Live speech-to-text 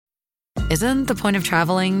isn't the point of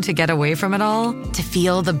traveling to get away from it all? To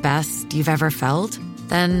feel the best you've ever felt?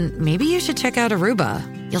 Then maybe you should check out Aruba.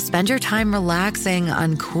 You'll spend your time relaxing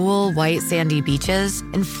on cool, white, sandy beaches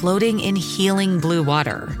and floating in healing blue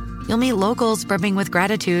water. You'll meet locals brimming with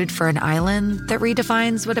gratitude for an island that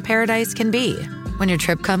redefines what a paradise can be. When your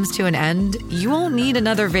trip comes to an end, you won't need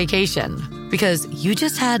another vacation because you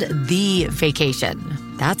just had the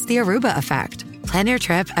vacation. That's the Aruba effect. Plan your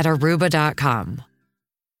trip at Aruba.com.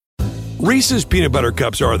 Reese's peanut butter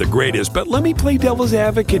cups are the greatest, but let me play devil's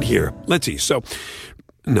advocate here. Let's see. So,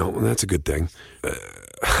 no, that's a good thing.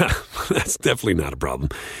 That's definitely not a problem.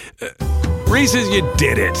 Reese's, you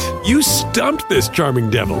did it. You stumped this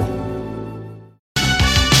charming devil.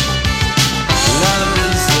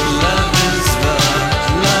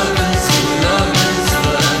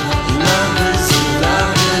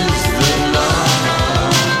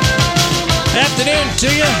 Afternoon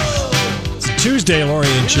to you. It's a Tuesday, Lori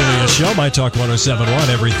and Julia show. My Talk 107.1,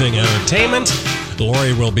 Everything Entertainment.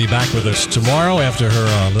 Lori will be back with us tomorrow after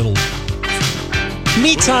her little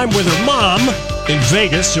me time with her mom in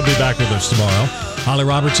Vegas. She'll be back with us tomorrow. Holly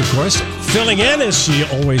Roberts, of course, filling in as she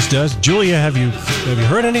always does. Julia, have you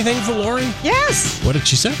heard anything from Lori? Yes. What did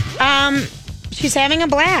she say? She's having a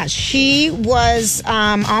blast. She was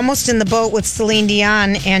almost in the boat with Celine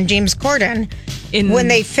Dion and James Corden when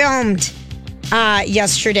they filmed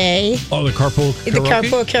yesterday. Oh, the carpool karaoke? The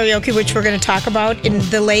carpool karaoke, which we're going to talk about in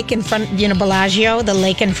the lake in front, Bellagio, the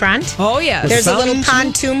lake in front. Oh, yeah. There's a little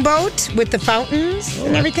pontoon boat with the fountains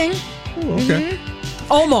and everything. Oh, okay.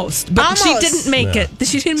 Almost, but Almost. she didn't make it.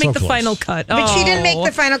 She didn't make So the close. final cut. But she didn't make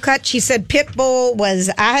the final cut. She said Pitbull was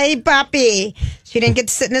ay papi. She didn't get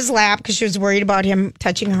to sit in his lap because she was worried about him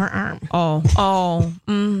touching her arm.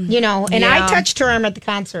 And Yeah. I touched her arm at the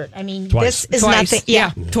concert. I mean, Twice. this is Twice. nothing.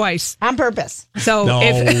 Yeah, twice. On purpose. So No,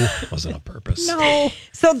 if wasn't on purpose. no,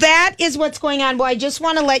 So that is what's going on. Well, I just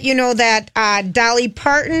want to let you know that Dolly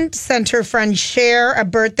Parton sent her friend Cher a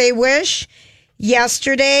birthday wish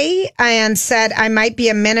yesterday and said, I might be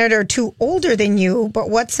a minute or two older than you, but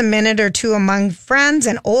what's a minute or two among friends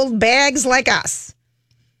and old bags like us?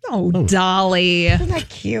 oh, Dolly, Isn't that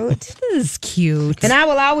cute? this is cute. And I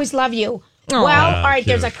will always love you. Aw, well, all right, cute.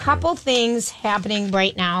 there's a couple things happening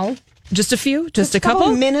right now. Just a few, just a Couple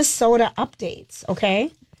couple. Minnesota updates,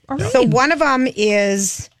 okay? All right. So one of them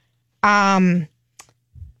is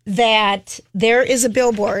that there is a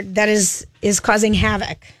billboard that is causing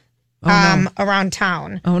havoc around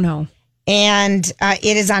town. Oh no. And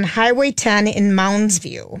it is on Highway 10 in Mounds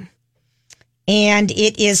View. And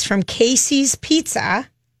it is from Casey's Pizza.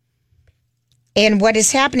 And what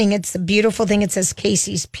is happening, it's a beautiful thing. It says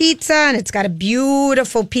Casey's Pizza, and it's got a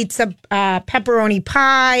beautiful pizza pepperoni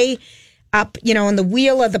pie up, and the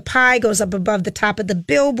wheel of the pie goes up above the top of the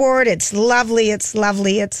billboard. It's lovely, it's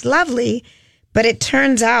lovely, it's lovely. But it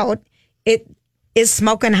turns out it is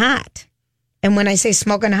smoking hot. And when I say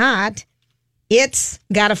smoking hot, it's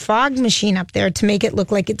got a fog machine up there to make it look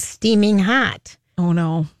like it's steaming hot. Oh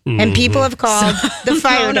no. And people have called the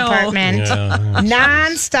fire Oh, no. department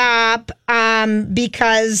nonstop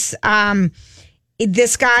because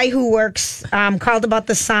this guy who works called about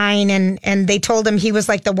the sign and they told him he was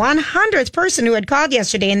like the 100th person who had called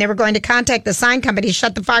yesterday and they were going to contact the sign company to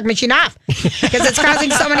shut the fog machine off because it's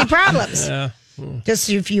causing so many problems. Yeah. Just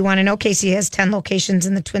if you want to know, Casey has 10 locations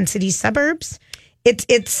in the Twin Cities suburbs.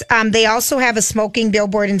 It's they also have a smoking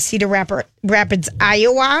billboard in Cedar Rapids,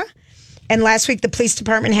 Iowa. And last week, the police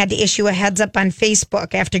department had to issue a heads up on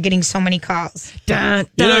Facebook after getting so many calls. Dun,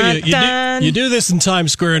 You know, dun, you dun. do this in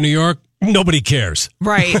Times Square in New York, nobody cares.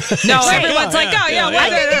 Right. No, everyone's like, oh yeah, I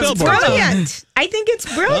think it's billboard. brilliant. I think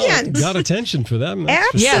it's brilliant. Got attention for them.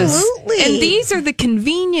 that's for sure. Yes. Absolutely. And these are the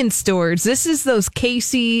convenience stores. This is those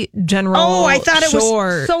Casey General Oh, I thought it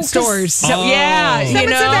was stores. So, Oh. yeah, Someone you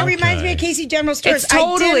know. said that reminds me of Casey General Stores. It's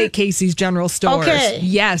totally Casey's General Stores. Okay.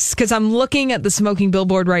 Yes, because I'm looking at the smoking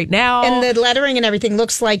billboard right now. And the lettering and everything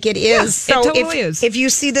looks like it is. Yeah, it totally is. If you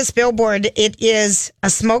see this billboard, it is a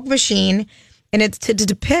smoke machine, and it's to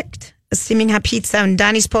depict a steaming hot pizza. And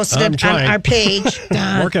Donnie's posted I'm it trying. on our page.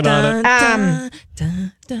 Working on it.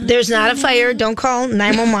 There's not a fire. Don't call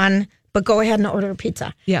 911, but go ahead and order a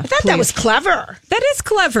pizza. Yeah, I thought that please. was clever. That is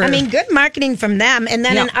clever. I mean, good marketing from them. And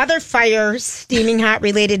then Yeah. in other fire steaming hot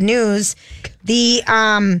related news, the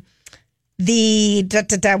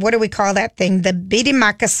what do we call that thing? The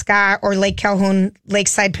Bidimakaska or Lake Calhoun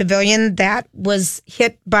Lakeside Pavilion that was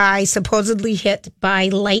supposedly hit by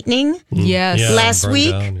lightning yes. Yeah, last burned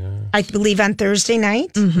week. down, yeah. I believe on Thursday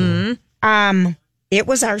night. Mm-hmm. It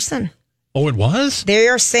was arson. Oh, it was? They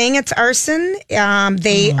are saying it's arson.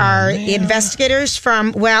 They are investigators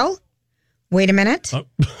from, Wait a minute. Oh.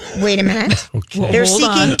 Wait a minute. Okay. They're Hold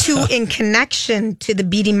seeking on. to in connection to the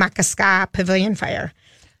Beatty Makaska Pavilion fire.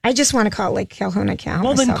 I just want to call it Lake Calhoun. I can't.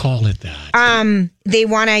 Well, then myself. call it that. They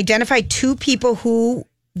want to identify 2 people who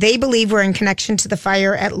they believe were in connection to the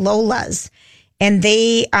fire at Lola's. And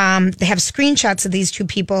they have screenshots of these 2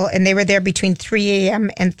 people, and they were there between 3 a.m.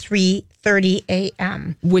 and 3:30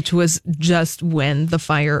 a.m. Which was just when the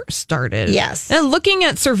fire started. Yes. And looking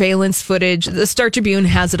at surveillance footage, the Star Tribune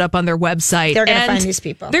has it up on their website. They're going to and find these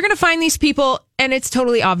people. They're going to find these people, and it's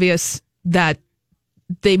totally obvious that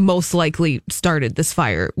they most likely started this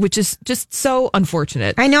fire, which is just so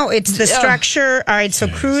unfortunate. I know, it's the structure. All right, so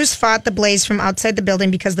crews fought the blaze from outside the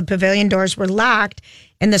building because the pavilion doors were locked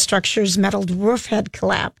and the structure's metal roof had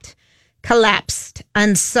collapsed.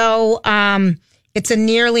 And so it's a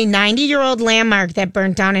nearly 90-year-old landmark that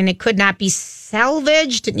burnt down, and it could not be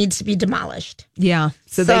salvaged. It needs to be demolished. Yeah.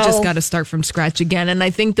 So they just got to start from scratch again. And I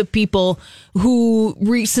think the people who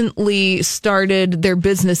recently started their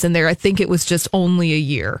business in there, I think it was just only a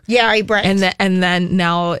year. Yeah, right. And then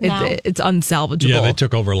now it's unsalvageable. Yeah, they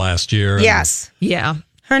took over last year. and- Yes. Yeah.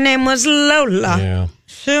 Her name was Lola. Yeah.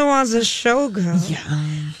 She was a showgirl. Yeah.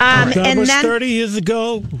 That And was then 30 years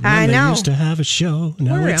ago. When I know. They used to have a show.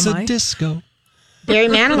 Now Where it's am a I? disco. Barry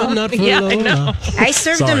But Manilow. not for Yeah, I Lola. know. I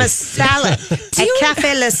served him a salad at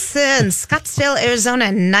Cafe Le Sun, Scottsdale, Arizona,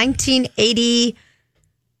 in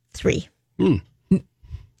 1983.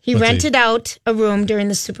 He rented out a room during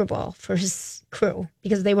the Super Bowl for his crew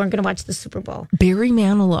because they weren't going to watch the Super Bowl. Barry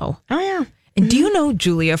Manilow. Oh, yeah. And do you know,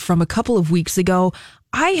 Julia, from a couple of weeks ago,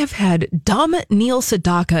 I have had dumb Neil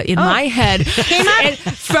Sedaka in my head.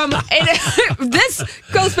 This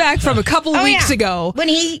goes back from a couple of weeks ago. When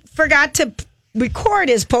he forgot to record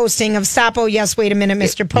his posting of Stop, oh, yes, wait a minute,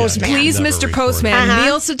 Mr. Postman. Please, Never Mr. recorded. Postman.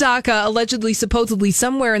 Neil Sedaka, allegedly, supposedly,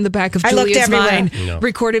 somewhere in the back of I looked Julia's everywhere. mind, No.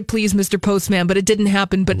 recorded Please, Mr. Postman, but it didn't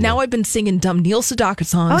happen. But now I've been singing dumb Neil Sedaka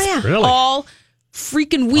songs Oh, yeah. Really? all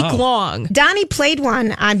freaking week long. Donnie played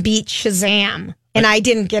one on Beat Shazam, and I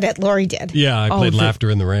didn't get it. Lori did. Yeah, I played Laughter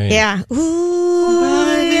in the Rain. Yeah.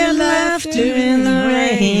 Ooh, your laughter in the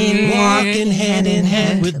rain. Walking hand in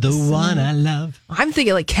hand with the one I love. I'm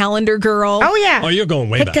thinking like Calendar Girl. Oh, yeah. Oh, you're going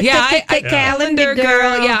way back. Yeah, Calendar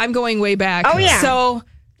Girl. Yeah, I'm going way back. Oh, yeah. So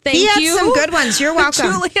thank He had you. some good ones. You're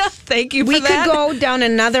welcome. Julia, thank you for We that. could go down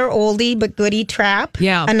another oldie but goodie trap.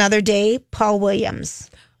 Yeah. Another day, Paul Williams.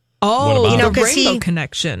 What Oh, about- the 'cause Rainbow he-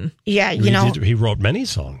 Connection. Yeah, He wrote many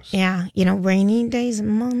songs. Yeah, rainy days and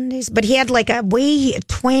Mondays. But he had like a way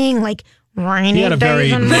twang, like rainy He had a very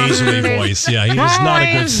days and nasally Mondays. voice. Yeah, he was not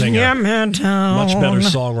a good singer. Much better Much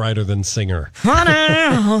songwriter than singer.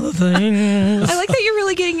 I like that you're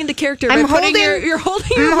really getting into character. I'm by putting holding- you're holding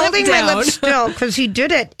I'm your lip holding down. my lips still because he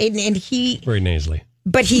did it, and he. Very nasally.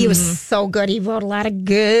 But he was so good. He wrote a lot of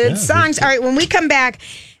good songs. All right, when we come back,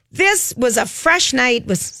 this was a fresh night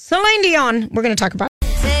with Celine Dion. We're going to talk about.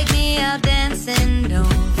 Take me out dancing, don't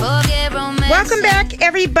forget romance. Welcome back,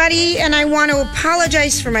 everybody, and I want to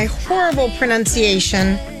apologize for my horrible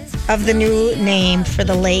pronunciation of the new name for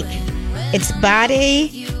the lake. It's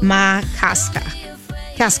Bade Makaska.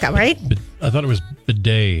 Casca, right? I thought it was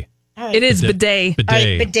bidet. It is bidet. Bidet. All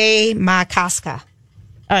right, Bade Makaska.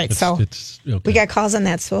 All right, so It's okay. we got calls on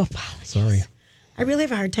that, so apologies. Sorry. I really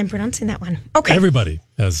have a hard time pronouncing that one. Okay. Everybody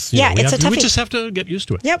has. Yeah, we it's have a to- We toughie. just have to get used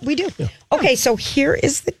to it. Yep, we do. Okay, so here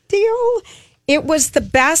is the deal. It was the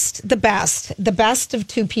best of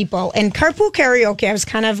 2 people. And carpool karaoke, I was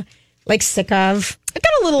kind of like sick of. I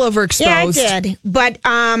got a little overexposed. Yeah, I did. But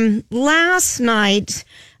last night,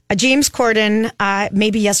 James Corden,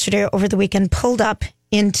 maybe yesterday or over the weekend, pulled up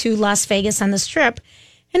into Las Vegas on the Strip,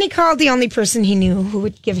 and he called the only person he knew who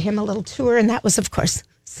would give him a little tour, and that was, of course,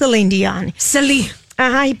 Celine Dion. Silly.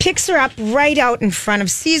 He picks her up right out in front of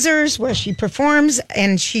Caesars where she performs,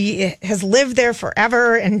 and she has lived there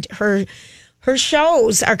forever, and her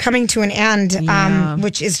shows are coming to an end,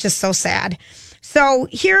 which is just so sad. So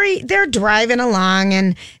they're driving along,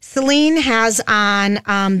 and Celine has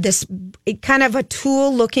on this kind of a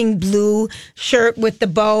tulle-looking blue shirt with the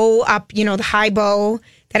bow up, the high bow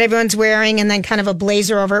that everyone's wearing, and then kind of a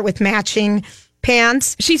blazer over it with matching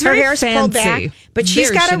pants. She's Her very hair's pulled fancy. back, but she's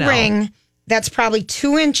Very got Chanel. a ring that's probably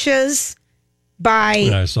 2 inches by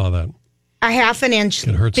Yeah, I saw that. a half an inch.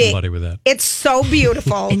 Could hurt big. somebody with that. It's so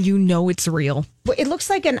beautiful. And you know it's real. It looks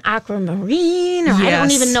like an aquamarine, or I don't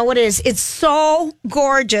Yes. even know what it is. It's so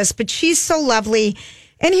gorgeous, but she's so lovely.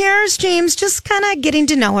 And here's James just kind of getting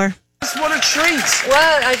to know her. What a treat.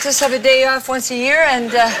 Well, I just have a day off once a year, and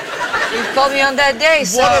you called me on that day.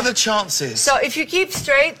 So, What are the chances? so if you keep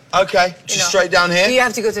straight, Okay, just know, straight down here. you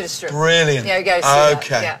have to go to the strip. Brilliant. Yeah, you gotta see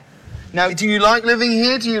Okay. that. Now, do you like living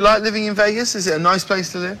here? Do you like living in Vegas? Is it a nice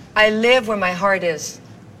place to live? I live where my heart is.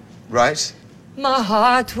 Right. My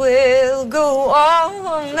heart will go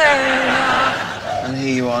on there. And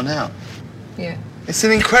here you are now. Yeah. It's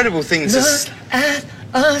an incredible thing to... Look at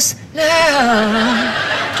us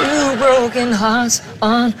now. Two broken hearts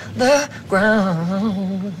on the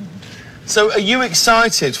ground. So, are you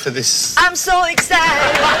excited for this? I'm so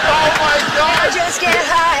excited. Oh my I God! just can't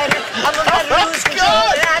hide it. I'm about to lose control,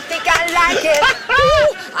 God. and I think I like it.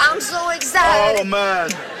 Ooh, I'm so excited. Oh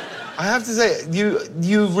man! I have to say,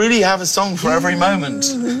 you really have a song for every moment.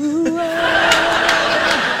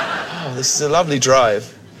 Oh, this is a lovely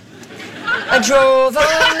drive. I drove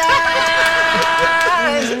all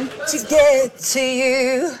night to get to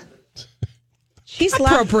you. She's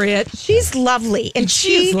Appropriate. She's lovely. And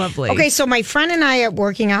She is lovely. Okay, so my friend and I are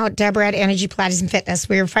working out, Deborah at Energy Pilates and Fitness.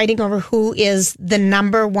 We were fighting over who is the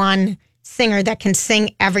number one singer that can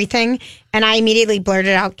sing everything. And I immediately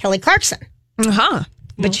blurted out Kelly Clarkson. Uh-huh.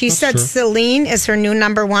 But she said true. Celine is her new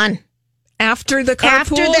number one. After the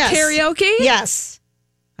carpool After this. karaoke? Yes.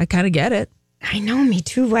 I kind of get it. I know, me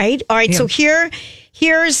too, right? All right, so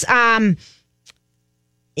here's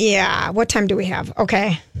what time do we have?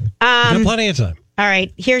 Okay. Got plenty of time. All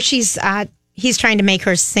right, here he's trying to make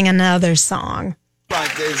her sing another song.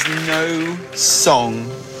 Like, there's no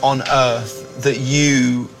song on earth that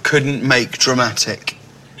you couldn't make dramatic.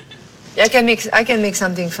 I can make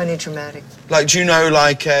something funny dramatic. Like, do you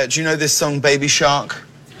know this song, Baby Shark?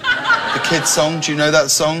 The kids' song, do you know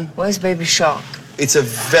that song? What is Baby Shark? It's a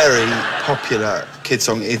very popular kid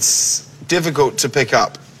song. It's difficult to pick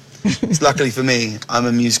up. Luckily for me, I'm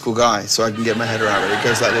a musical guy, so I can get my head around it. It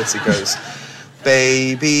goes like this. It goes,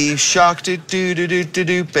 Baby Shark, do do do do do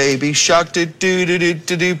do, Baby Shark, do do do do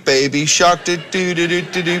do do, Baby Shark, do do do do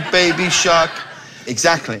do do, Baby Shark.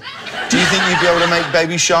 Exactly. Do you think you'd be able to make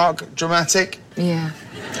Baby Shark dramatic? Yeah.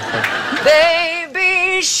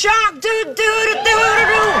 Baby Shark, do do do do do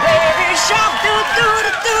do, Baby Shark, do do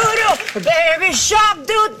do do do, Baby Shark,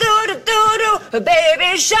 do do do do do,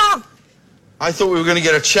 Baby Shark. I thought we were going to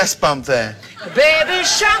get a chest bump there. Baby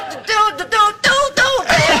Shark, do do do do do,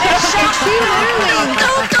 Baby Shark, do do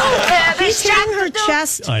do, Baby She's hitting her Shark.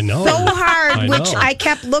 chest I know. so hard, I which know. I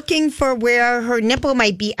kept looking for where her nipple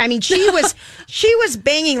might be. I mean, she was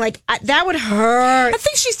banging like that would hurt. I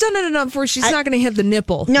think she's done it enough where she's not going to hit the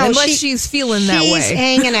nipple. No, unless she's feeling that way. She's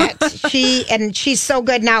hanging it. She's so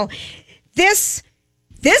good. Now, this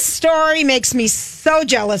story makes me so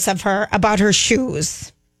jealous of her about her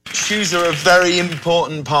shoes. Shoes are a very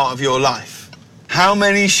important part of your life. How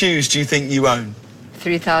many shoes do you think you own?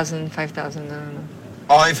 3,000, 5,000, I don't know.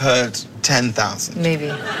 I've heard 10,000. Maybe.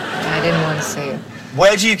 I didn't want to say it.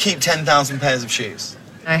 Where do you keep 10,000 pairs of shoes?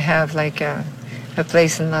 I have like a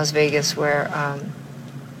place in Las Vegas where,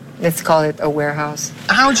 let's call it a warehouse.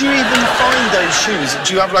 How do you even find those shoes?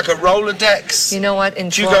 Do you have like a Rolodex? You know what? Do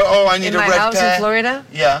you go, oh, I need in a my red house pair? in Florida,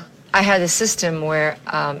 Yeah. I had a system where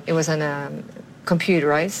it was on a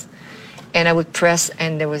computerized, and I would press,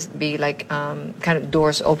 and there would be like kind of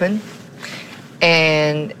doors open,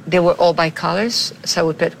 and they were all by colors. So I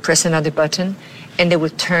would press another button, and they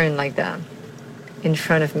would turn like that in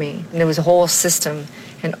front of me. And there was a whole system,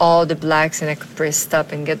 and all the blacks, and I could press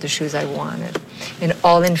stop and get the shoes I wanted. And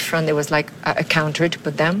all in front there was like a counter to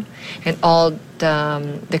put them, and all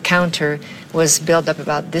the counter was built up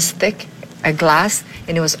about this thick, a glass,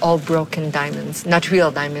 and it was all broken diamonds, not real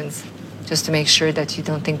diamonds, just to make sure that you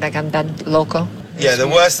don't think like I'm that local. Yeah, the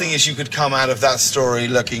worst thing is you could come out of that story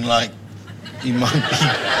looking like you might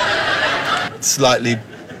be slightly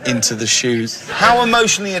into the shoes. How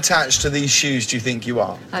emotionally attached to these shoes do you think you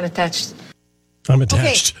are? I'm attached. I'm Okay,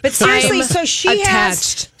 attached. but seriously, I'm so she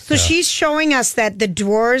attached. she's showing us that the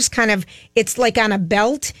drawers kind of, it's like on a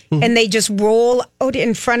belt and they just roll out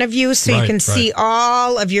in front of you so you Right, can right. see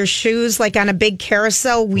all of your shoes like on a big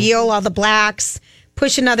carousel wheel, all the blacks,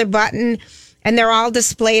 push another button, and they're all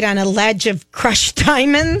displayed on a ledge of crushed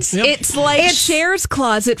diamonds. Yep. It's like Cher's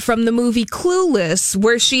closet from the movie Clueless,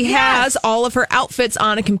 where she has all of her outfits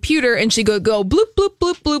on a computer and she go bloop, bloop,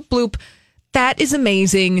 bloop, bloop, bloop. That is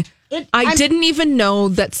amazing. I didn't even know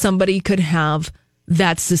that somebody could have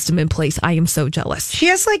that system in place. I am so jealous. She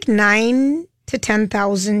has like 9,000 to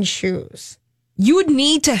 10,000 shoes. You would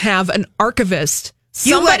need to have an archivist,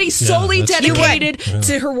 You somebody would. solely Yeah, that's true. dedicated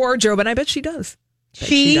to her wardrobe, and I bet she does.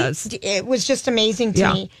 She does. It was just amazing to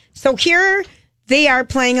Yeah. me. So here, they are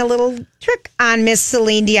playing a little trick on Miss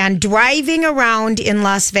Celine Dion, driving around in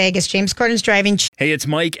Las Vegas. James Corden's driving. Hey, it's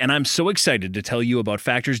Mike, and I'm so excited to tell you about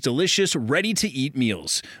Factor's delicious, ready-to-eat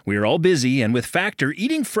meals. We are all busy, and with Factor,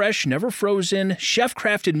 eating fresh, never frozen,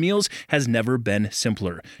 chef-crafted meals has never been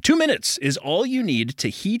simpler. 2 minutes is all you need to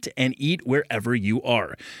heat and eat wherever you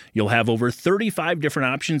are. You'll have over 35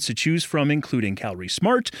 different options to choose from, including Calorie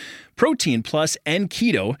Smart, Protein Plus, and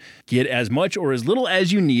Keto. Get as much or as little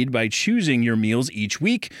as you need by choosing your meals each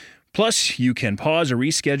week. Plus, you can pause or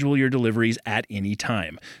reschedule your deliveries at any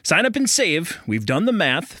time. Sign up and save. We've done the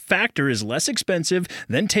math. Factor is less expensive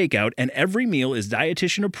than takeout, and every meal is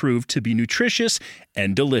dietitian approved to be nutritious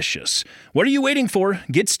and delicious. What are you waiting for?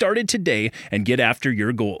 Get started today and get after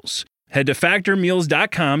your goals. Head to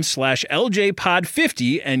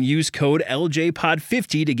factormeals.com/LJPod50 and use code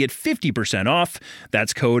LJPod50 to get 50% off.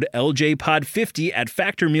 That's code LJPod50 at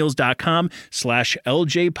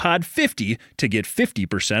factormeals.com/LJPod50 to get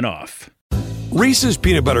 50% off. Reese's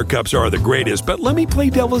peanut butter cups are the greatest, but let me play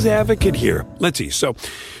devil's advocate here. Let's see. So,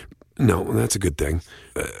 no, that's a good thing.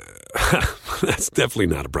 That's definitely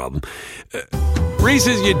not a problem.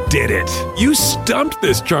 Reese's, you did it. You stumped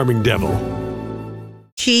this charming devil.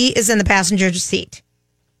 She is in the passenger seat.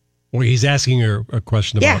 Well, he's asking her a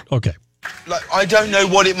question about. Yeah. Okay. Like, I don't know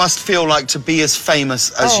what it must feel like to be as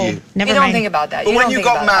famous as you. Never You mind. don't think about that. But You when don't you think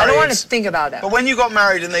got about that. I don't married- want to think about that. But when you got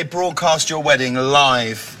married and they broadcast your wedding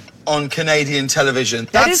live on Canadian television,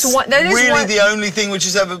 That that's is really one- the only thing which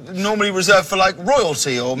is ever normally reserved for like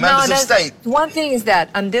royalty or members of state. One thing is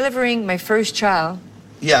that I'm delivering my first child,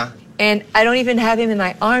 Yeah. and I don't even have him in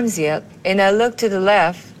my arms yet. And I look to the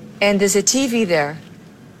left, and there's a TV there,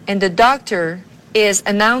 and the doctor is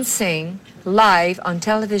announcing live on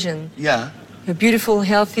television. Yeah. A beautiful,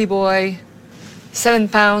 healthy boy, 7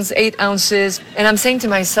 pounds, 8 ounces. And I'm saying to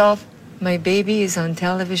myself, my baby is on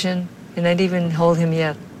television, and I didn't even hold him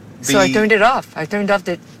yet. So I turned it off. I turned off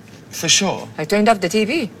the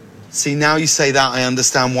TV. See, now you say that, I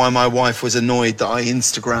understand why my wife was annoyed that I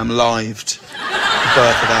Instagram lived the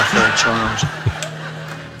birth of our third child.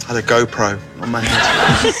 I had a GoPro on my head.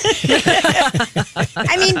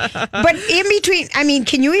 I mean, but in between, I mean,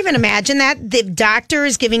 can you even imagine that? The doctor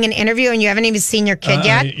is giving an interview and you haven't even seen your kid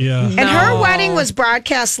yet? Yeah. And her wedding was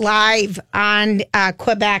broadcast live on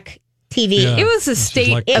Quebec TV. Yeah. It was a She's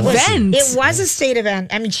state like, event. It was a state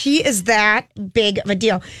event. I mean, she is that big of a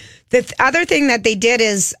deal. The other thing that they did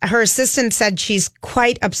is her assistant said she's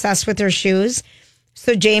quite obsessed with her shoes.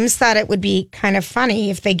 So James thought it would be kind of funny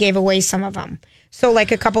if they gave away some of them. So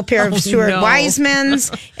like a couple pair of Stuart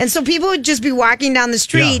Wiseman's. And so people would just be walking down the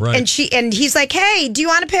street right. and he's like, hey, do you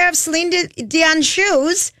want a pair of Celine Dion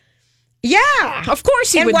shoes? Yeah. Of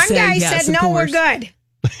course he and would one say guy yes, said, of no, we're course. good.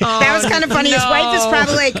 That was kind of funny. His wife is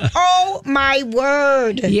probably like, oh my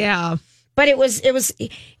word. Yeah. But it was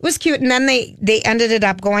cute. And then they ended it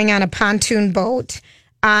up going on a pontoon boat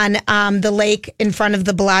on the lake in front of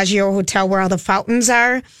the Bellagio Hotel where all the fountains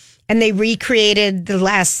are. And they recreated the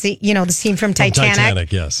last, the scene from Titanic.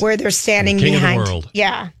 Titanic, yes. Where they're standing King of the behind. world.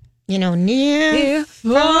 Yeah. Near.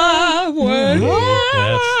 Don't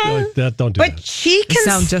do But that. she can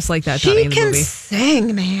sound just like that, She Donnie, in the can movie.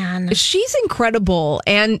 sing, man. She's incredible,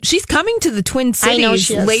 and she's coming to the Twin I know Cities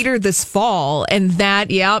she is. later this fall. And that's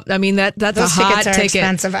Those a hot tickets are ticket.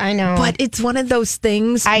 expensive. I know. But it's one of those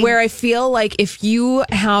things where I feel like if you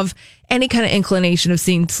have any kind of inclination of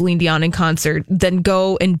seeing Celine Dion in concert, then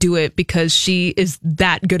go and do it because she is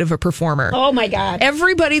that good of a performer. Oh my God.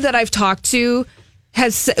 Everybody that I've talked to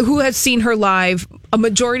who has seen her live, a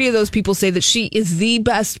majority of those people say that she is the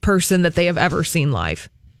best person that they have ever seen live.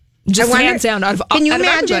 Just hands down out of Can you out of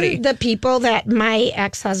imagine everybody. the people that my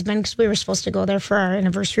ex-husband, because we were supposed to go there for our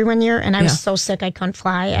anniversary one year, and I was Yeah. so sick I couldn't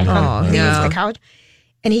fly. I couldn't leave the couch.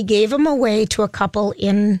 And he gave them away to a couple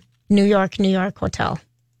in New York hotel.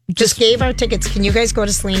 Just gave our tickets. Can you guys go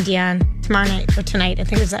to Celine Dion tomorrow night or tonight? I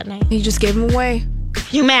think it was that night. He just gave them away.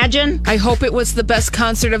 Can you imagine? I hope it was the best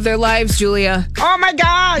concert of their lives, Julia. Oh my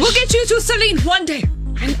gosh. We'll get you to Celine one day.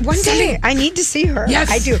 One day. I need to see her. Yes.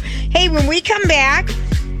 I do. Hey, when we come back,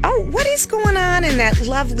 what is going on in that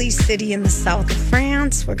lovely city in the south of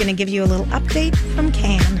France? We're going to give you a little update from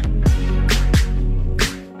Cannes.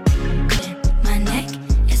 My neck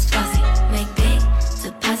is fuzzy, make big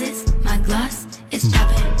deposits. My gloss is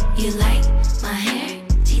popping. You like my hair?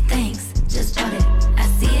 She thinks, just bought it. I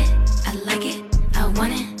see it, I like it, I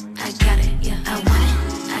want it, I got it. Yeah, I want it,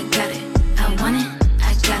 I got it, I want it,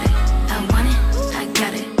 I got it, I want it, I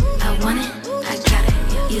got it, I want it, I got it.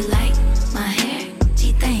 Yeah. You like my hair?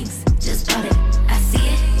 She thinks, just bought it. I see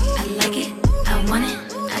it, I like it, I want it,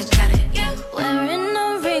 I got it. Yeah. Wearing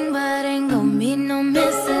no ring, but ain't gon' meet no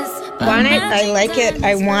misses. Want it? I I like it.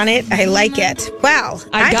 I want it. I like it. Well,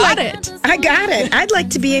 I got it. I'd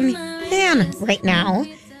like to be in Cannes right now.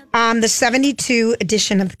 The 72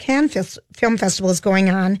 edition of the Cannes Film Festival is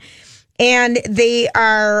going on, and they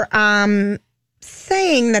are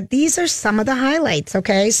saying that these are some of the highlights.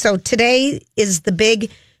 Okay, so today is the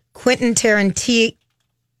big Quentin Tarantino.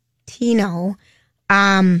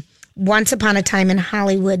 Once Upon a Time in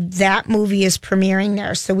Hollywood. That movie is premiering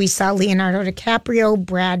there. So we saw Leonardo DiCaprio,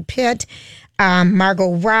 Brad Pitt,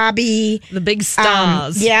 Margot Robbie. The big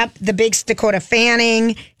stars. The big Dakota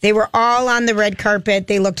Fanning. They were all on the red carpet.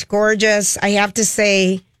 They looked gorgeous. I have to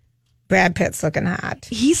say, Brad Pitt's looking hot.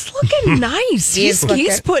 He's looking nice.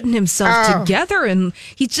 He's putting himself together, and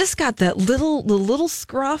he's just got that little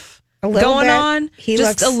scruff going on. He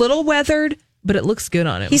just looks a little weathered, but it looks good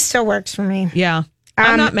on him. He still works for me. Yeah.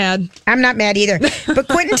 I'm not mad. I'm not mad either. But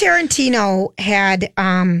Quentin Tarantino had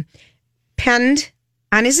penned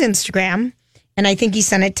on his Instagram, and I think he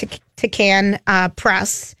sent it to Cannes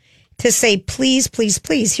Press to say, please, please,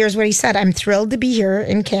 please. Here's what he said. I'm thrilled to be here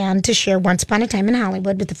in Cannes to share Once Upon a Time in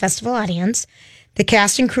Hollywood with the festival audience. The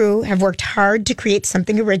cast and crew have worked hard to create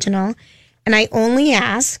something original, and I only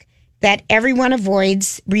ask that everyone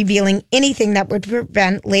avoids revealing anything that would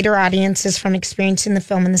prevent later audiences from experiencing the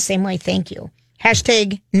film in the same way. Thank you.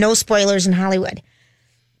 # no spoilers in Hollywood.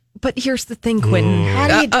 But here's the thing, Quentin. How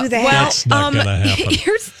do you do that? That's not going to happen.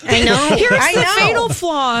 Here's I the know. fatal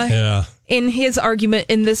flaw in his argument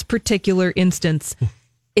in this particular instance.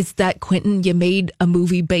 Is that, Quentin, you made a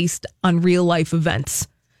movie based on real life events.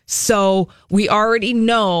 So we already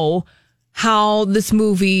know how this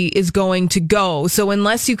movie is going to go. So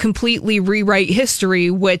unless you completely rewrite history,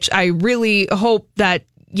 which I really hope that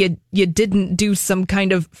you didn't do some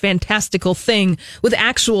kind of fantastical thing with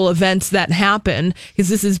actual events that happen, because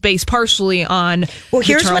this is based partially on the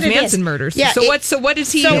here's Charles what it Manson is. murders. Yeah, so what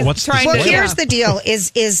is he trying to do? Here's the deal: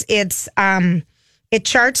 it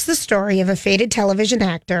charts the story of a faded television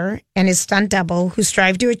actor and his stunt double who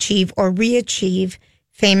strive to achieve or re-achieve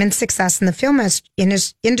fame and success in the film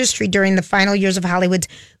industry during the final years of Hollywood's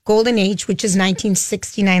golden age, which is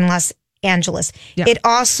 1969 Los Angeles. Yeah. It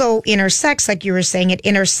also intersects, like you were saying, it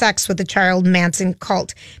intersects with the Charles Manson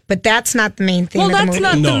cult, but that's not the main thing. Well, of the that's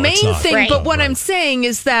movie. not the main thing. Right. But what I'm saying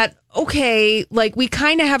is that, okay, like we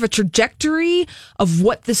kind of have a trajectory of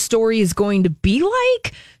what the story is going to be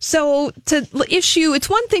like. So it's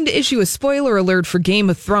one thing to issue a spoiler alert for Game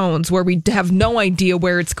of Thrones where we have no idea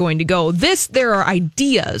where it's going to go. There are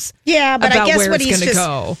ideas. Yeah, but about I guess where what it's he's going to just,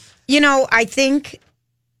 go.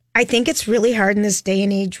 I think it's really hard in this day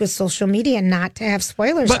and age with social media not to have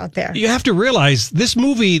spoilers out there. You have to realize this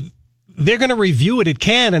movie, they're going to review it at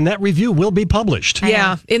Cannes, and that review will be published.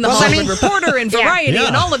 Yeah, in the Hollywood Reporter and Variety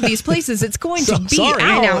and all of these places, it's going to be out.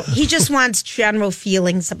 I know. He just wants general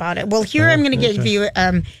feelings about it. Well, here I'm going to give you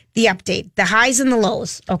the update. The highs and the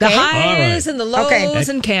lows. Okay? The highs and the lows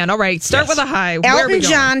and Cannes. All right, start with a high. Where are we Elton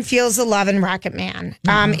going? John Feels the Love in Rocket Man.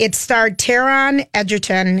 It starred Taron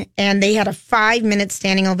Egerton, and they had a 5-minute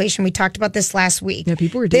standing ovation. We talked about this last week. Yeah,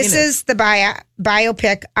 people were digging This is the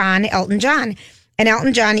biopic on Elton John. And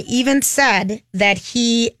Elton John even said that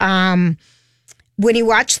he, when he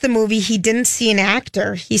watched the movie, he didn't see an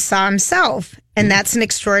actor. He saw himself. And that's an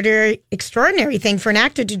extraordinary thing for an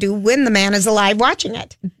actor to do when the man is alive watching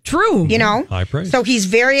it. True. You know? High praise. So he's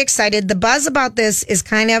very excited. The buzz about this is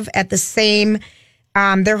kind of at the same,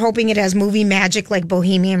 they're hoping it has movie magic like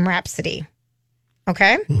Bohemian Rhapsody.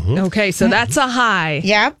 Okay? Okay, so that's a high.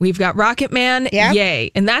 Yep. We've got Rocket Man. Yep.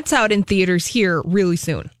 Yay. And that's out in theaters here really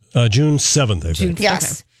soon. June 7th, I think.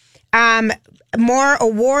 Yes. More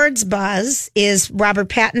awards buzz is Robert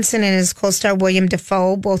Pattinson and his co-star William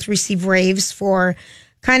Dafoe both receive raves for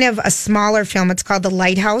kind of a smaller film. It's called The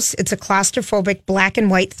Lighthouse. It's a claustrophobic black and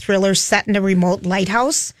white thriller set in a remote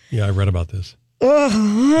lighthouse. Yeah, I read about this.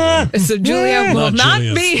 So Julia will not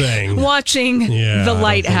Julia's be thing. watching Yeah, The I don't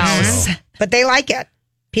Lighthouse. think so. But they like it.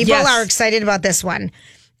 People are excited about this one.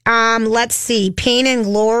 Let's see. Pain and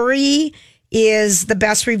Glory is the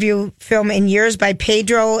best review film in years by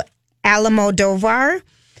Pedro Almodovar.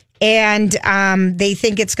 And they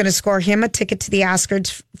think it's going to score him a ticket to the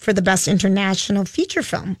Oscars for the best international feature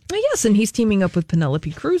film. Yes, and he's teaming up with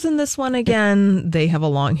Penelope Cruz in this one again. They have a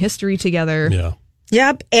long history together. Yeah.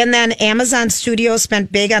 Yep. And then Amazon Studios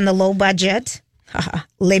spent big on the low budget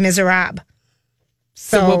Les Miserables.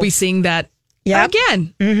 So we'll be seeing that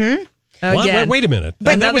again. Mm-hmm. Again. Wait a minute.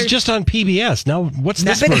 But that was just on PBS. Now, what's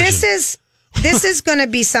this But version? this is going to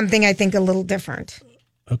be something I think a little different.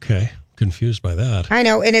 Okay. Confused by that. I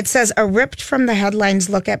know. And it says a ripped from the headlines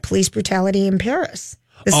look at police brutality in Paris.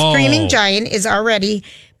 The Screaming Giant is already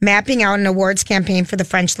mapping out an awards campaign for the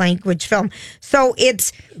French language film. So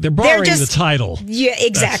they're borrowing the title. Yeah,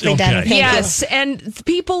 exactly. That's okay. Danny, thank Yes, you. and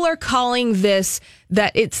people are calling this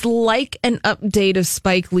that it's like an update of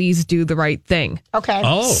Spike Lee's Do the Right Thing. Okay.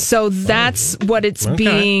 Oh. So that's what it's Okay.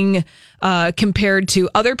 being compared to.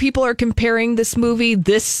 Other people are comparing this movie,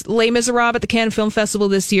 this Les Miserables at the Cannes Film Festival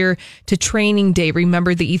this year, to Training Day.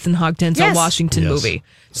 Remember the Ethan Hawke Denzel Yes. Washington Yes. movie.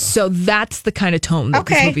 So that's the kind of tone that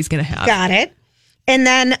this movie's going to have. Got it. And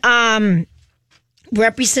then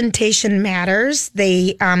representation matters.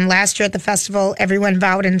 They last year at the festival, everyone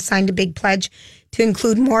vowed and signed a big pledge to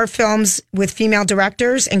include more films with female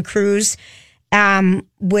directors and crews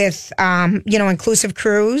with inclusive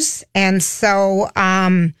crews. And so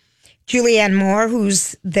Julianne Moore,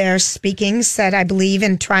 who's there speaking, said, I believe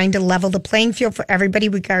in trying to level the playing field for everybody,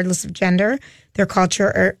 regardless of gender, their culture,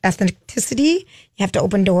 or ethnicity. You have to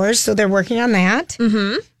open doors. So they're working on that.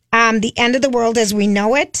 Mm-hmm. The End of the World as We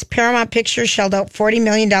Know It. Paramount Pictures shelled out $40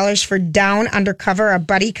 million for Down Undercover, a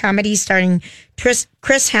buddy comedy starring Chris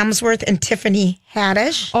Hemsworth and Tiffany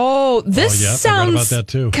Haddish. Oh, this forgot sounds about that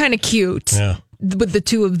too. kind of cute. Yeah. With the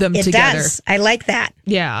two of them It together. does. I like that.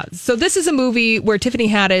 Yeah. So this is a movie where Tiffany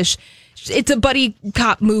Haddish, it's a buddy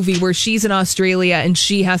cop movie where she's in Australia and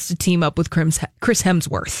she has to team up with Chris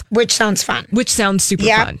Hemsworth, Which sounds fun. which sounds super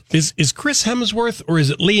Yep. fun. Is Chris Hemsworth or is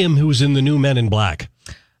it Liam who's in the new Men in Black?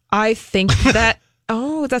 I think that,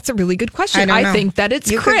 that's a really good question. I don't know. think that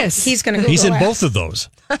it's Chris. He's going to He's in both of those.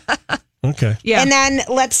 Okay. yeah. And then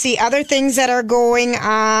let's see, other things that are going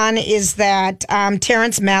on is that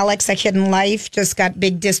Terrence Malick's A Hidden Life just got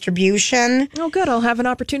big distribution. Oh, good. I'll have an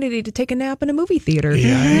opportunity to take a nap in a movie theater.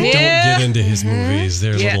 Yeah, I don't get into his Mm-hmm. movies.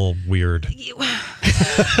 They're a little weird.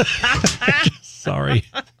 Sorry.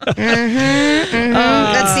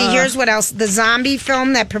 Let's see, here's what else. The zombie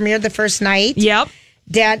film that premiered the first night. Yep.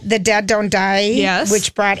 The Dead Don't Die. Yes.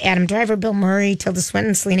 Which brought Adam Driver, Bill Murray, Tilda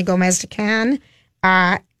Swinton, Selena Gomez to Cannes.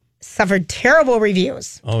 Suffered terrible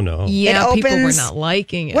reviews. Oh, no. Yeah, It people were opens- not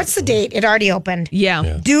liking it. What's the date? It already opened.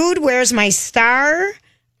 Yeah. Dude, Where's My Star?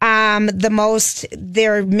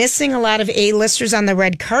 They're missing a lot of A-listers on the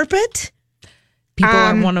red carpet. People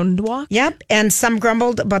aren't wanting to walk. Yep. And some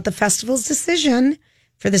grumbled about the festival's decision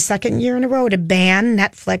for the second year in a row to ban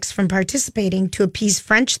Netflix from participating to appease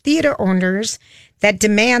French theater owners that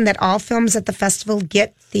demand that all films at the festival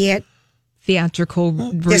get Theatrical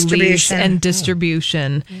release Distribution. and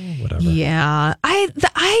distribution. Whatever. Yeah.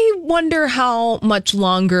 I wonder how much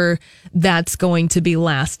longer that's going to be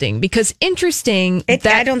lasting because interesting I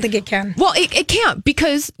that don't think it can. well, it can't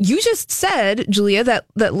because you just said, Julia, that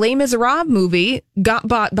Les Miserables movie got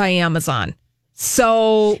bought by Amazon.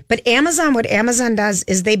 So But what Amazon does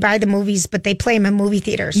is they buy the movies, but they play them in movie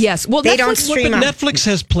theaters. yes, well, They Netflix, don't stream But them, Netflix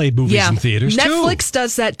has played movies in theaters, too. Netflix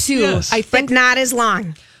does that too. Yes. I but think not as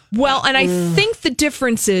long. Well, and I think the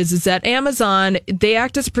difference is that Amazon, they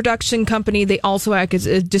act as a production company. They also act as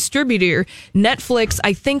a distributor. Netflix,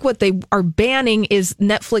 I think what they are banning is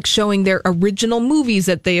Netflix showing their original movies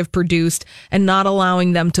that they have produced and not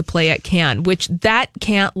allowing them to play at Cannes, which that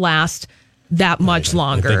can't last that much I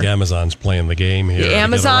longer. think Amazon's playing the game here. to get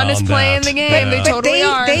Amazon is around playing that. the game. They Yeah. totally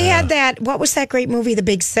are. They had that. What was that great movie, The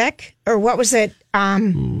Big Sick? Or what was it?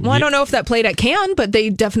 Well, I don't know if that played at Cannes, but they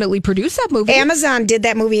definitely produced that movie. Amazon did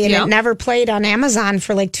that movie and Yeah. it never played on Amazon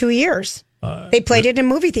for like 2 years. They played it in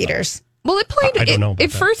movie theaters. Well, it played I don't know about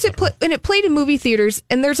at that. first. It played in movie theaters,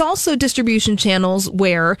 and there's also distribution channels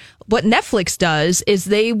where what Netflix does is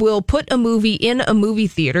they will put a movie in a movie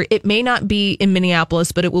theater. It may not be in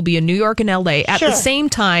Minneapolis, but it will be in New York and LA. At the Sure. same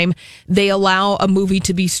time, they allow a movie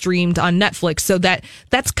to be streamed on Netflix. So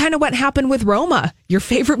that's kind of what happened with Roma, your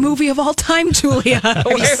favorite movie of all time, Julia,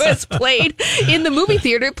 where it was played in the movie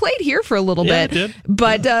theater. It played here for a little Yeah, bit, it did.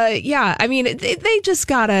 but I mean, they just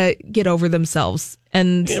gotta get over themselves.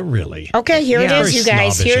 And Yeah, really. Okay, here Yeah. it is, Very you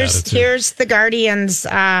guys. snobbish attitude. Here's the Guardian's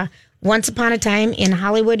Once Upon a Time in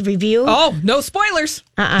Hollywood review. oh, no spoilers.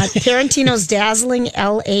 Tarantino's dazzling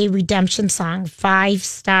L.A. redemption song, 5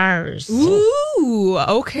 stars. Ooh,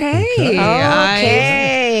 okay.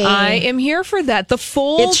 Okay. I am here for that. The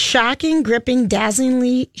full It's shocking, gripping,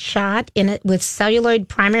 dazzlingly shot in it with celluloid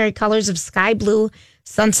primary colors of sky blue,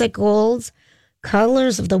 sunset golds,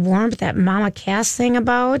 colors of the warmth that Mama Cass sang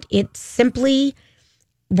about. It's simply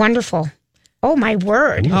wonderful. Oh, my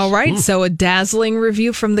word. All right, so a dazzling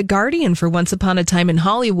review from The Guardian for Once Upon a Time in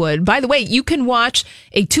Hollywood. By the way, you can watch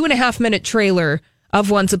a 2.5-minute trailer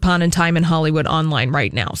of Once Upon a Time in Hollywood online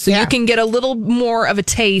right now. So Yeah. you can get a little more of a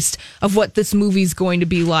taste of what this movie's going to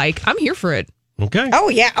be like. I'm here for it. Okay. Oh,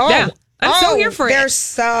 yeah. Oh, Yeah. I'm so here for they're it.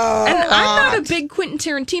 so And I'm not a hot. big Quentin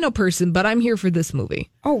Tarantino person, but I'm here for this movie.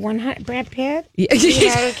 Oh, 100 Brad Pitt? Yeah.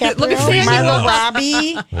 Look at Samuel. Margot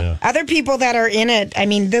Robbie. Other people that are in it. I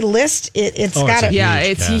mean, the list, it's got it's it.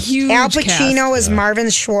 a It's a cast. huge Al Pacino cast. is Marvin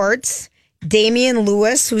Schwartz. Damian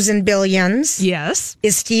Lewis, who's in Billions, Yes.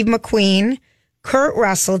 is Steve McQueen. Kurt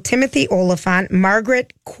Russell, Timothy Oliphant,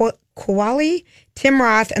 Margaret Qualley, Tim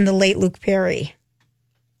Roth, and the late Luke Perry.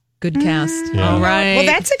 Good cast. Yeah. All right. Well,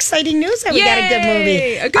 that's exciting news that we got a good Yay!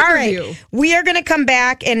 movie. A good All right. review. We are going to come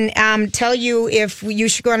back and tell you if you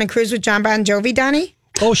should go on a cruise with John Bon Jovi, Donnie.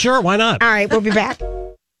 Oh, sure. Why not? All right, we'll be back.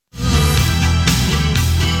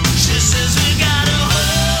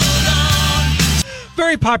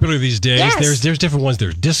 Very popular these days. Yes. There's different ones.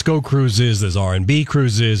 There's disco cruises, there's R&B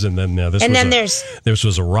cruises, and then this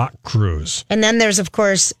was a rock cruise. And then there's, of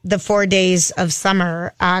course, the 4 days of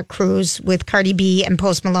summer cruise with Cardi B and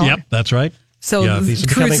Post Malone. Yep, that's right. So Yeah, these are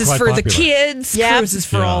becoming cruises quite for the popular. kids, Yep. cruises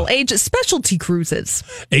for Yeah. all ages, specialty cruises.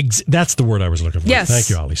 That's the word I was looking for. Yes. Thank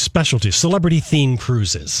you, Ollie. Specialty, celebrity-themed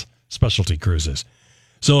cruises. Specialty cruises.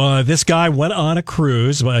 So this guy went on a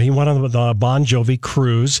cruise. He went on the Bon Jovi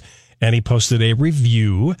cruise, and he posted a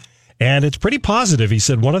review, and it's pretty positive. He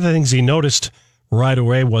said one of the things he noticed right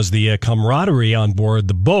away was the camaraderie on board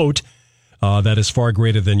the boat that is far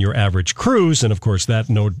greater than your average cruise, and of course that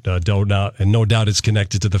no doubt is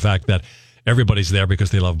connected to the fact that everybody's there because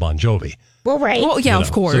they love Bon Jovi. Well, right. Well, yeah, You of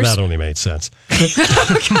know, course. So that only made sense. Okay,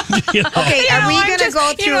 are we I'm going to just,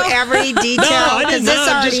 go through every detail? No, I 'Cause didn't. this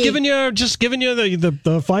I'm already- just giving you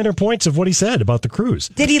the finer points of what he said about the cruise.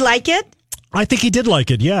 Did he like it? I think he did like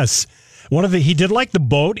it. Yes, he did like the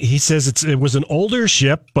boat. He says it was an older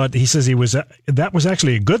ship, but he says that was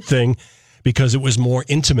actually a good thing because it was more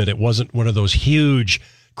intimate. It wasn't one of those huge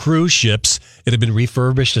cruise ships. It had been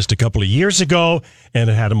refurbished just a couple of years ago, and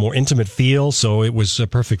it had a more intimate feel. So it was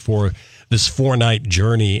perfect for this 4-night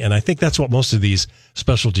journey. And I think that's what most of these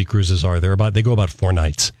specialty cruises are. They go about 4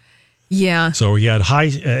 nights. Yeah. So he had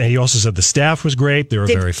he also said the staff was great. They were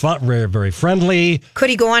very fun, very, very friendly. Could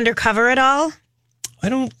he go undercover at all? I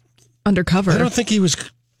don't Undercover. think he was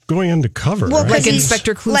going undercover. Well, right? Like he's-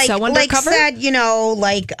 Inspector Clouseau like undercover? said,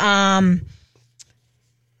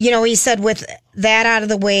 he said with that out of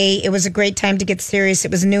the way, it was a great time to get serious.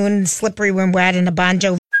 It was noon and slippery when we're in a Bon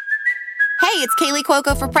Jovi. Hey, it's Kaylee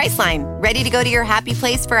Cuoco for Priceline. Ready to go to your happy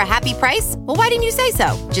place for a happy price? Well, why didn't you say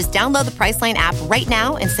so? Just download the Priceline app right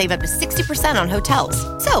now and save up to 60% on hotels.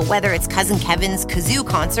 So whether it's Cousin Kevin's Kazoo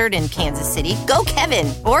Concert in Kansas City, go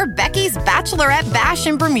Kevin, or Becky's Bachelorette Bash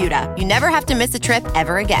in Bermuda, you never have to miss a trip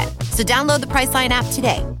ever again. So download the Priceline app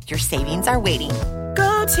today. Your savings are waiting.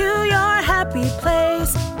 Go to your happy place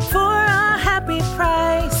for a happy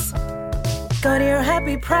price. Go to your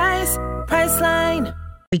happy price, Priceline.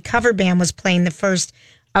 Cover band was playing the first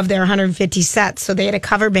of their 150 sets, so they had a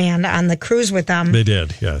cover band on the cruise with them. They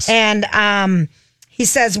did, yes. And he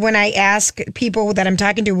says, when I ask people that I'm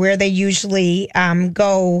talking to where they usually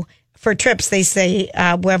go for trips, they say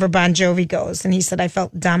wherever Bon Jovi goes. And he said, I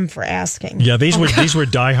felt dumb for asking. Yeah, these were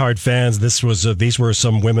diehard fans. These were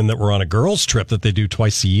some women that were on a girls' trip that they do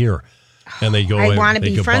twice a year, and they go. I want to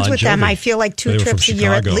they be go friends Bon with them. Jovi. I feel like They 2 were from trips a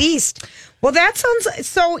year at Chicago. least. Well, that sounds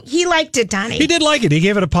so. He liked it, Donnie. He did like it. He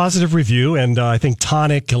gave it a positive review, and I think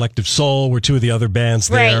Tonic, Collective Soul were 2 of the other bands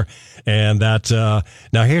there. Right. And that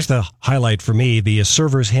now here's the highlight for me: the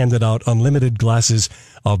servers handed out unlimited glasses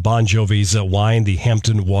of Bon Jovi's wine, the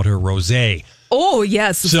Hampton Water Rosé. Oh,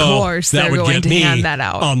 yes, of So course. that They're would going get to me hand that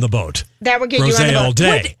out. on the boat. That would get you on Rosé the boat. all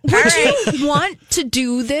day. Would you want to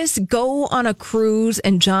do this? Go on a cruise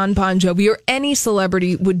and John Bon Jovi or any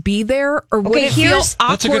celebrity would be there? Or would Okay, it feel here's-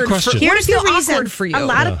 awkward? That's a good question. Would it Here's feel the reason. awkward for you? A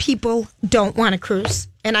lot of people don't want to cruise,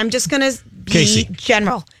 and I'm just going to be Casey.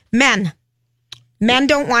 general. Men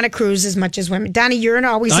don't want to cruise as much as women. Donnie, you're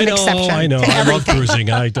always an exception. I know. to I love everything. cruising.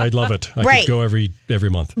 I love it. I Right. could go every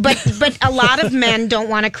month. But a lot of men don't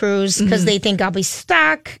want to cruise because they think I'll be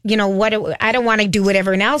stuck. You know what? I don't want to do what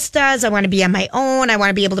everyone else does. I want to be on my own. I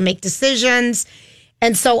want to be able to make decisions.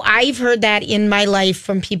 And so I've heard that in my life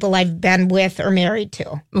from people I've been with or married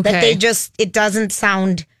to. That Okay. it doesn't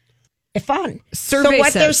sound fun. Survey so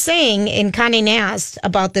what says- they're saying in Condé Nast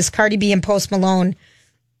about this Cardi B and Post Malone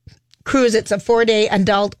cruise, it's a 4-day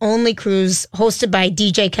adult-only cruise hosted by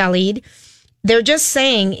DJ Khaled. They're just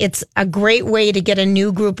saying it's a great way to get a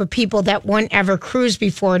new group of people that wouldn't ever cruise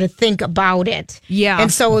before to think about it. Yeah.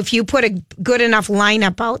 And so if you put a good enough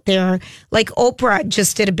lineup out there, like Oprah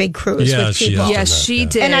just did a big cruise Yeah, with she people. has. Yes, she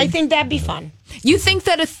did. And I think that'd be fun. You think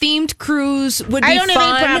that a themed cruise would be I don't fun?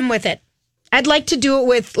 have any problem with it. I'd like to do it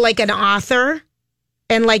with like an author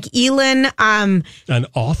and like Elin. An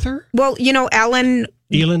author? Well, Ellen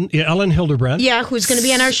Ellen Hildebrand. Yeah, who's going to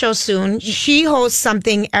be on our show soon. She hosts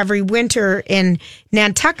something every winter in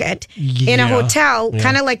Nantucket in a hotel,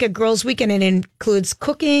 kind of like a girls' weekend. It includes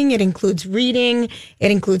cooking, it includes reading,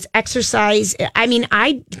 it includes exercise. I mean,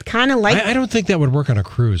 I kind of like. I don't think that would work on a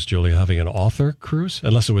cruise, Julie, having an author cruise,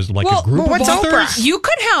 unless it was like a group what's of authors. Oprah? You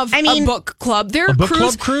could have a book club. There are A book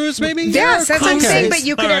club cruise, maybe? Yes, that's what I'm saying. But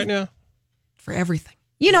you could have for everything.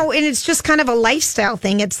 You know, and it's just kind of a lifestyle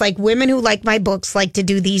thing. It's like women who like my books like to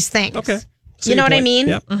do these things. Okay. You know what I mean?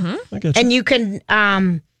 Yep. I get you.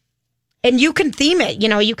 And you can theme it. You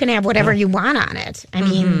know, you can have whatever you want on it. I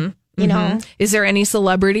mean, you know. Is there any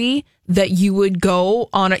celebrity that you would go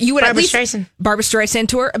on? You would Barbra at least Streisand. Barbra Streisand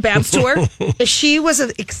tour, a Babs tour. If she was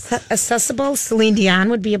accessible, Celine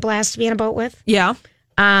Dion would be a blast to be on a boat with. Yeah.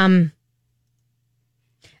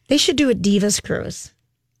 They should do a Divas cruise.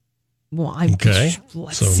 Well,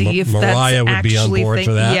 let's So see if Mariah that's would be on actually board thing.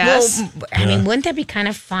 for that. Yes. Well, I mean, wouldn't that be kind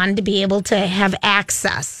of fun to be able to have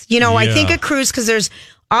access? You know, I think a cruise, because there's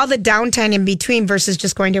all the downtime in between versus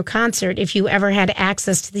just going to a concert. If you ever had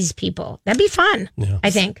access to these people, that'd be fun. I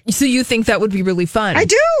think. So you think that would be really fun? I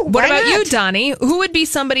do. What Why about not? you, Donnie? Who would be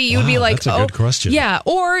somebody you would be like? That's a good question. Yeah,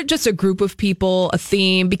 or just a group of people, a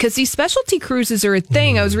theme, because these specialty cruises are a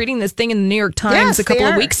thing. I was reading this thing in the New York Times Yes, a couple they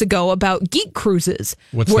of are. weeks ago about geek cruises.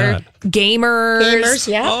 What's where that? Gamers,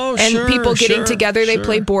 yeah. Oh, and sure, people getting sure, together. They sure.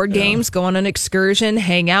 play board games, go on an excursion,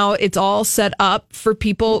 hang out. It's all set up for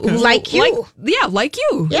people who Like you. like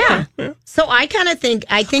you. Yeah. So I kind of think,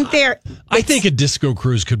 I think I think a disco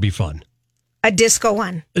cruise could be fun. a disco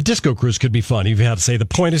one. A disco cruise could be fun. You have, say, the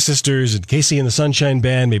Pointer Sisters and Casey and the Sunshine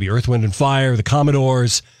Band, maybe Earth, Wind, and Fire, the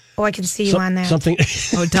Commodores. Oh, I can see you on that. Something.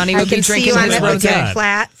 Oh, Donnie I would be can see drinking you on his that with rosé. your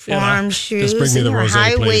platform shoes Just bring me and the your rosé, please.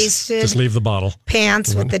 high-waisted Just leave the bottle.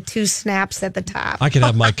 pants with the two snaps at the top. I could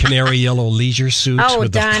have my canary yellow leisure suit Oh,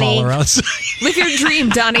 with Donnie. the collar outside. Live your dream,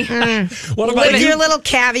 Donnie. What about With you? your little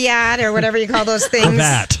caveat or whatever you call those things.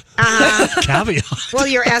 That. Caveat. Well,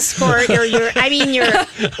 your escort or your, I mean, your,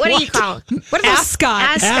 what do you call it? What are those-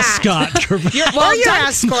 Ascot. Ascot. Or your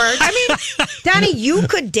escort. I mean, Donnie, you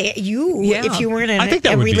could Yeah. if you were in I think a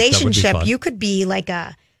that would be relationship, fun. you could be like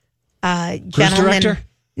a Cruise gentleman. director?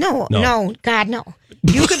 No, No. God, no.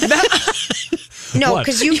 You could, no, What?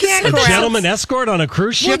 because you can't A go out. gentleman escort on a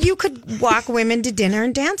cruise Well, ship? you could walk women to dinner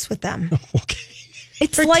and dance with them. Okay.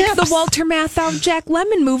 It's For like tips. the Walter Matthau Jack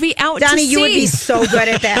Lemmon movie Out Donnie, to you would be Sea. so good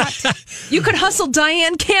at that. You could hustle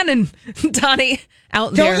Diane Cannon, Donnie,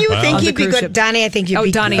 out there. Don't you think on the you'd be cruise good, ship. Donnie? I think you'd Oh,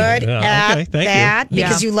 be Donnie. good Yeah, at okay, thank you. that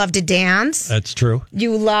because Yeah. you love to dance. That's true.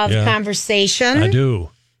 You love Yeah. conversation. I do.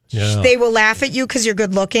 Yeah. They will laugh at you because you're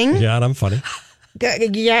good looking. Yeah, and I'm funny.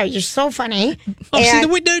 Yeah, you're so funny. Oh, see, And- the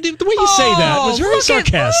way you say that was very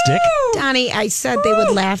sarcastic. Donnie, I said they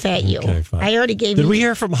would laugh at you. Okay, fine. I already gave Did you. we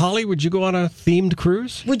hear from Holly? Would you go on a themed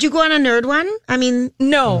cruise? Would you go on a nerd one? I mean,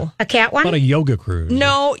 No. a cat one? How about a yoga cruise?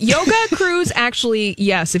 No, yoga cruise, actually,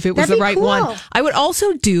 yes, if it was That'd the be right cool. one. I would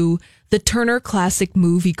also do the Turner Classic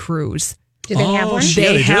Movie Cruise. Do they have one?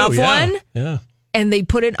 They do, have yeah. one. Yeah. And they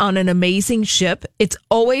put it on an amazing ship. It's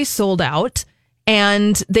always sold out.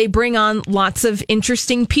 And they bring on lots of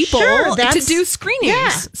interesting people Sure, to do screenings. Yeah,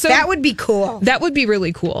 So that would be cool. that would be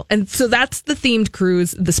really cool. And so that's the themed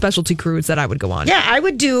cruise, the specialty cruise that I would go on. Yeah, I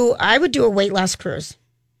would do a weight loss cruise.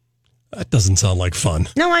 That doesn't sound like fun.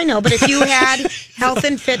 No, I know, but if you had health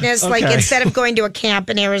and fitness, like Okay. instead of going to a camp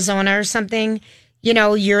in Arizona or something, you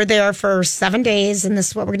know, you're there for 7 days and this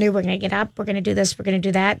is what we're going to do. We're going to get up, we're going to do this, we're going to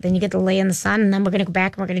do that. Then you get to lay in the sun and then we're going to go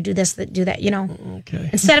back and we're going to do this, do that, you know. Okay.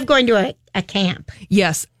 Instead of going to a camp.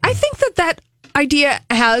 Yes. I think that idea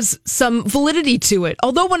has some validity to it.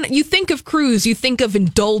 Although when you think of cruise, you think of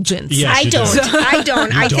indulgence. Yes, I you don't. do. I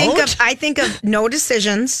don't. You don't? I think of no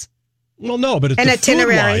decisions. Well, no, but it's An the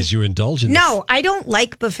itinerary. food-wise, you indulge in No, I don't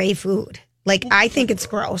like buffet food. Like I think it's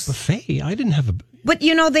gross. buffet. I didn't have a... But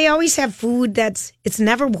you know, they always have food it's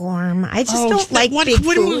never warm. I just don't like what, big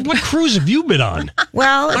food. What cruise have you been on?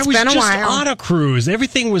 Well, I it's was been a just while. on a cruise.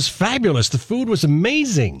 Everything was fabulous. The food was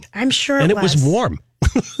amazing. I'm sure And it was warm.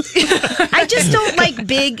 I just don't like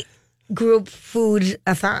big group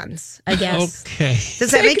food-a-thons, I guess. Okay.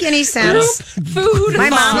 Does that make any sense? Food. My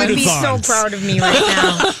mom would be so Food-a-thons. proud of me right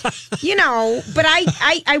now. You know, but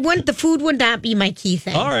I wouldn't, the food would not be my key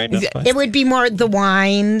thing. All right, that's fine. It would be more the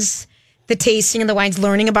wines, the tasting of the wines,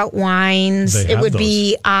 learning about wines. They It have would those.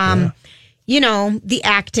 be, you know, the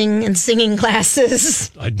acting and singing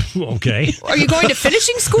classes. Okay. Are you going to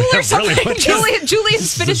finishing school or Yeah, something? really, what-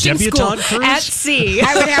 Julian's finishing school debutante cruise? at sea.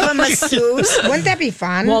 I would have a masseuse. Wouldn't that be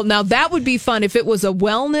fun? Well, now that would be fun if it was a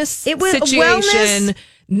wellness It was a situation. wellness-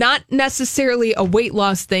 Not necessarily a weight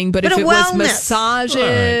loss thing, but if a it was wellness.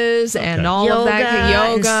 massages and all of that,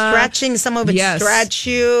 yoga, and stretching, some of it stretch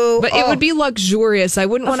you. But it would be luxurious. I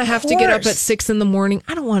wouldn't want to have to get up at 6 a.m.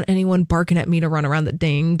 I don't want anyone barking at me to run around the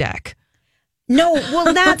dang deck. No,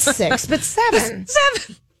 well, not 6, but 7.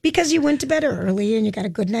 7. Because you went to bed early and you got a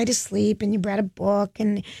good night of sleep and you brought a book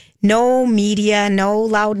and no media, no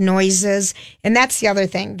loud noises. And that's the other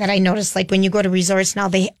thing that I noticed. Like when you go to resorts now,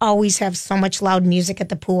 they always have so much loud music at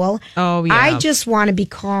the pool. Oh, yeah. I just want to be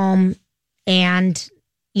calm and,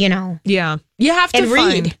 Yeah. You have to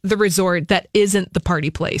find the resort that isn't the party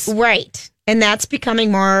place. Right. And that's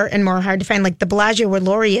becoming more and more hard to find. Like the Bellagio where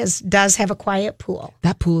Lori is does have a quiet pool.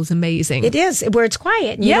 That pool is amazing. It is, where it's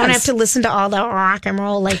quiet. You don't have to listen to all the rock and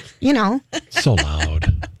roll, So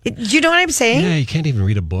loud. You know what I'm saying? Yeah, you can't even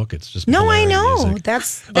read a book. It's just No, I blaring know. music.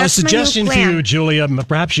 That's A suggestion my for new plan. you, Julia.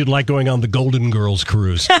 Perhaps you'd like going on the Golden Girls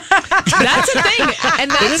cruise. That's a thing. And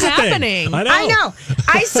that's happening. I know.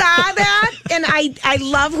 I saw that, and I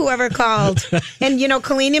love whoever called. And,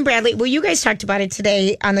 Colleen and Bradley, well, you guys talked about it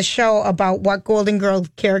today on the show about what Golden Girl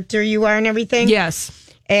character you are and everything. Yes.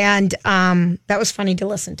 And that was funny to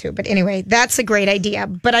listen to. But anyway, that's a great idea.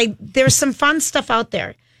 But there's some fun stuff out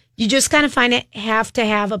there. You just kind of have to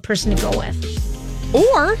have a person to go with.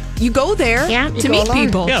 Or you go there to meet alone.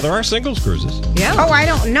 people. Yeah, there are singles cruises. Yeah. Oh, I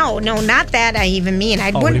don't know. No, not that I even mean.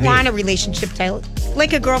 I what do wouldn't you want mean? a relationship style,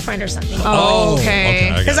 like a girlfriend or something. Oh,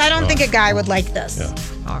 okay. Because I don't think a guy would like this.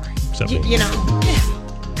 All right.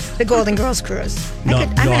 The Golden Girls cruise. I'm going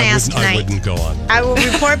to ask tonight. I wouldn't go on. I will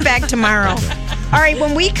report back tomorrow. All right,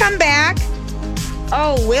 when we come back,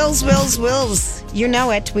 wills. You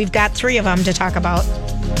know it. We've got 3 of them to talk about.